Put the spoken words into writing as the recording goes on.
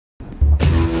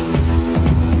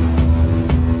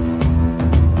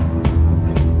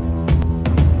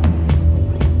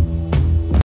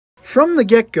From the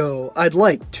get-go, I'd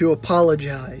like to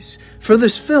apologize for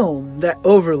this film that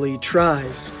overly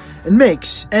tries and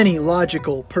makes any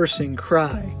logical person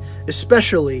cry,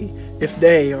 especially if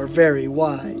they are very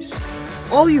wise.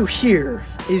 All you hear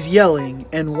is yelling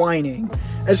and whining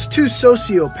as two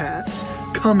sociopaths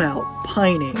come out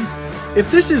pining. If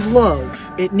this is love,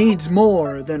 it needs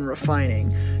more than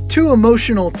refining. Two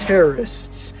emotional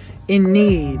terrorists in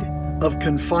need of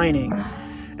confining.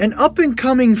 An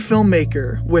up-and-coming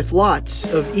filmmaker with lots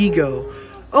of ego.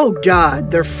 Oh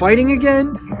God, they're fighting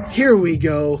again? Here we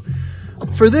go.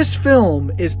 For this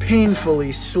film is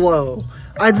painfully slow.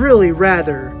 I'd really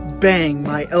rather bang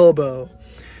my elbow.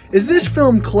 Is this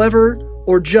film clever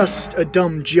or just a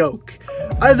dumb joke?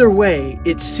 Either way,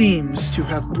 it seems to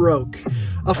have broke.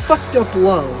 A fucked up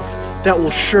love that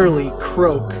will surely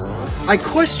croak. I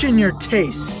question your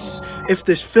tastes if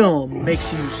this film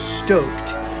makes you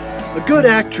stoked. A good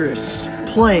actress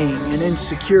playing an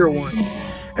insecure one.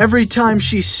 Every time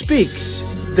she speaks,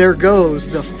 there goes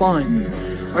the fun.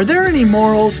 Are there any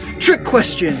morals? Trick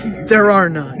question, there are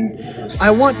none. I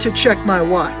want to check my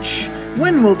watch.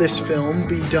 When will this film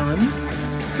be done?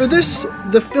 For this,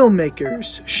 the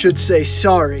filmmakers should say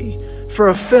sorry for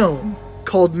a film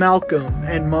called Malcolm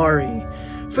and Mari.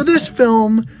 For this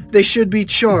film, they should be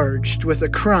charged with a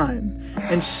crime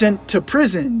and sent to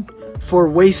prison for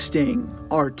wasting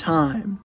our time.